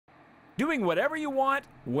Doing whatever you want,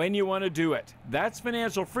 when you want to do it. That's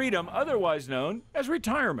financial freedom, otherwise known as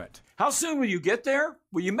retirement. How soon will you get there?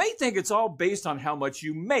 Well, you may think it's all based on how much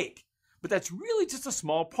you make, but that's really just a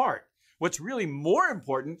small part. What's really more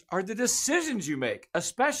important are the decisions you make,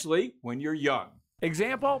 especially when you're young.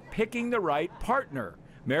 Example, picking the right partner.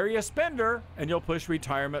 Marry a spender and you'll push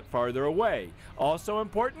retirement farther away. Also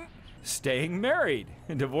important, staying married.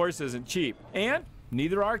 Divorce isn't cheap, and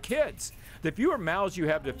neither are kids. The fewer mouths you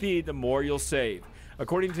have to feed, the more you'll save.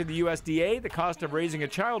 According to the USDA, the cost of raising a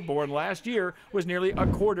child born last year was nearly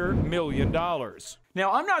 $250,000.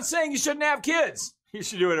 Now, I'm not saying you shouldn't have kids. You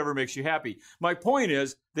should do whatever makes you happy. My point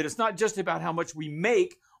is that it's not just about how much we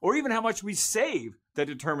make or even how much we save that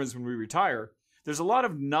determines when we retire. There's a lot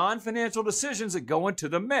of non-financial decisions that go into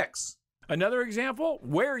the mix. Another example,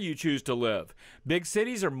 where you choose to live. Big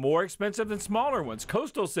cities are more expensive than smaller ones.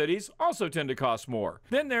 Coastal cities also tend to cost more.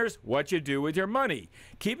 Then there's what you do with your money.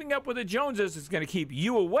 Keeping up with the Joneses is going to keep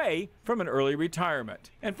you away from an early retirement.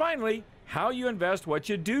 And finally, how you invest what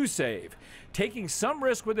you do save. Taking some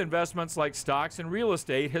risk with investments like stocks and real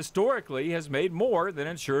estate historically has made more than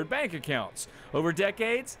insured bank accounts. Over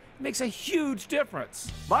decades, it makes a huge difference.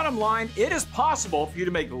 Bottom line, it is possible for you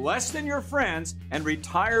to make less than your friends and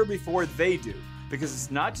retire before they do. Because it's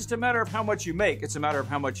not just a matter of how much you make, it's a matter of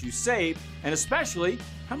how much you save, and especially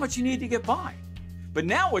how much you need to get by. But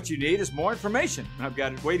now what you need is more information, and I've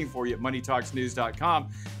got it waiting for you at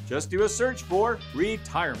moneytalksnews.com. Just do a search for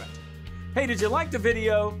retirement. Hey, did you like the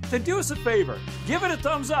video? Then do us a favor. Give it a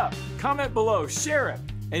thumbs up, comment below, share it.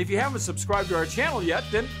 And if you haven't subscribed to our channel yet,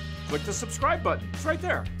 then click the subscribe button. It's right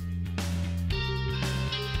there.